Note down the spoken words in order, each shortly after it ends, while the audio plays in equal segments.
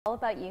All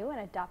About You, an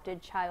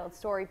adopted child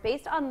story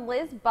based on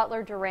Liz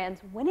Butler Duran's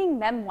winning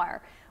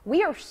memoir.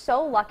 We are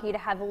so lucky to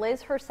have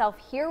Liz herself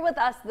here with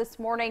us this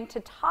morning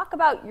to talk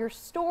about your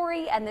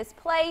story and this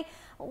play.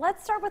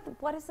 Let's start with,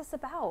 what is this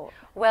about?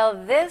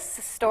 Well, this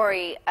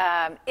story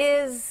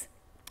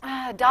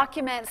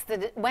documents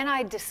when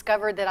I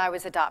discovered that I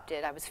was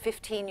adopted. I was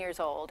 15 years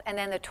old, and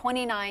then the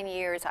 29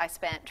 years I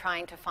spent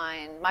trying to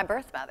find my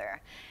birth mother.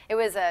 It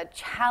was a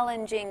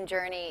challenging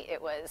journey.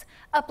 It was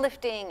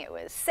uplifting. It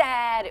was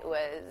sad. It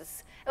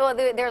was, well,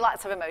 there are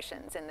lots of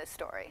emotions in this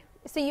story.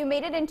 So you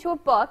made it into a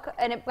book,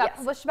 and it got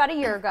published about a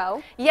year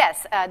ago.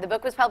 Yes, the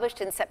book was published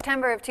in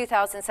September of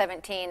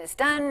 2017. It's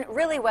done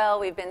really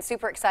well. We've been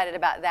super excited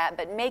about that,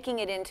 but making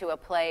it into a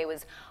play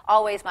was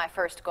always my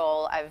first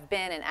goal. I've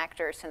been an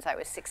actor since I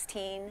was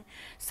 16,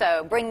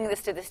 so bringing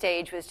this to the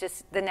stage was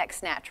just the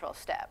next natural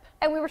step.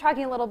 And we were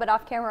talking a little bit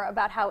off camera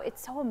about how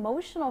it's so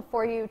emotional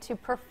for you to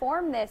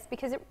perform this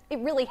because it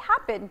really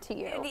happened to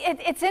you.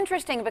 It's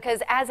interesting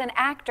because as an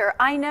actor,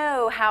 I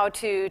know how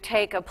to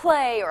take a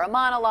play or a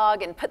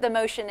monologue and put the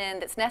emotion in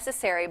that's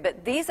necessary,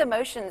 but these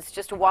emotions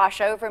just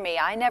wash over me.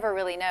 I never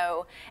really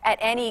know at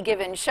any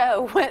given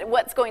show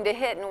what's going to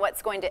hit and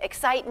what's going to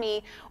excite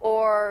me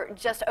or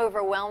just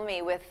overwhelm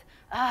me with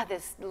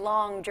this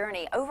long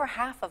journey, over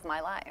half of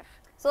my life.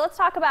 So let's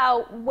talk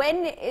about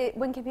when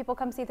can people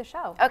come see the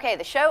show? Okay,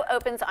 the show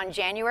opens on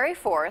January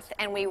 4th,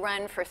 and we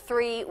run for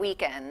 3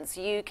 weekends.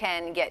 You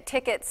can get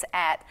tickets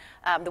at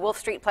the Wolf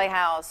Street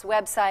Playhouse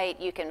website.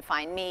 You can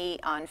find me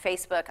on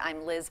Facebook.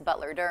 I'm Liz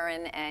Butler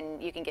Duran,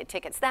 and you can get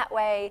tickets that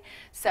way.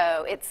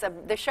 So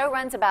the show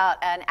runs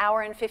about an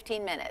hour and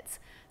 15 minutes.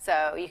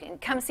 So you can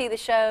come see the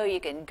show. You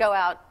can go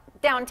out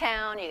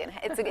downtown.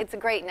 It's a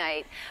great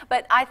night.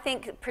 But I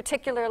think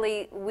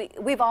particularly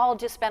we've all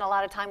just spent a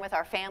lot of time with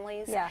our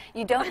families. Yeah.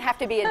 You don't have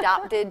to be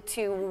adopted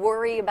to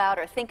worry about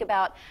or think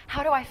about,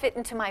 how do I fit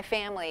into my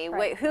family?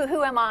 Right.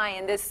 Who am I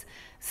in this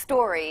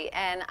story?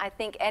 And I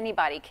think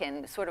anybody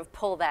can sort of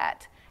pull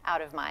that out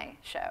of my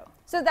show.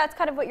 So that's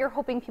kind of what you're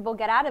hoping people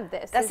get out of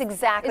this. That's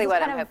exactly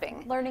what I'm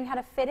hoping. Learning how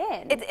to fit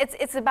in.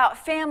 It's about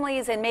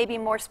families, and maybe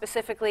more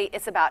specifically,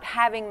 it's about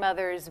having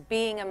mothers,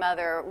 being a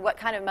mother. What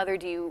kind of mother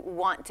do you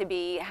want to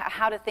be?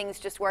 How do things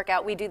just work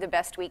out? We do the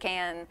best we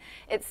can.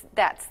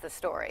 That's the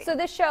story. So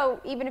this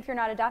show, even if you're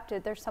not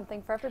adopted, there's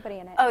something for everybody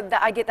in it. Oh,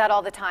 I get that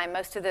all the time.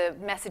 Most of the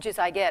messages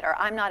I get are,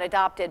 I'm not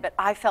adopted, but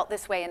I felt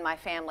this way in my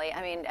family.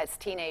 I mean, as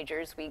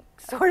teenagers, we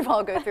sort of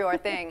all go through our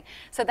thing.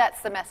 So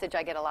that's the message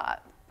I get a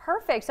lot.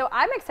 Perfect. So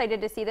I'm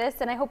excited to see this,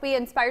 and I hope we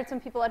inspired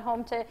some people at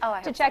home to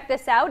check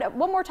this out.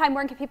 One more time,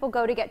 where can people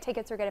go to get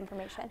tickets or get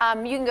information?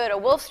 You can go to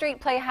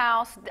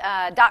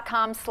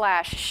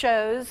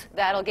wolfstreetplayhouse.com/shows.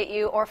 That'll get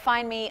you, or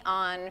find me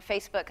on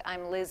Facebook.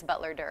 I'm Liz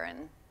Butler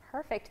Duran.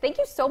 Perfect. Thank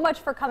you so much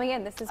for coming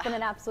in. This has been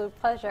an absolute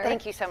pleasure.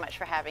 Thank you so much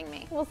for having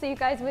me. We'll see you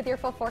guys with your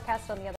full forecast on the other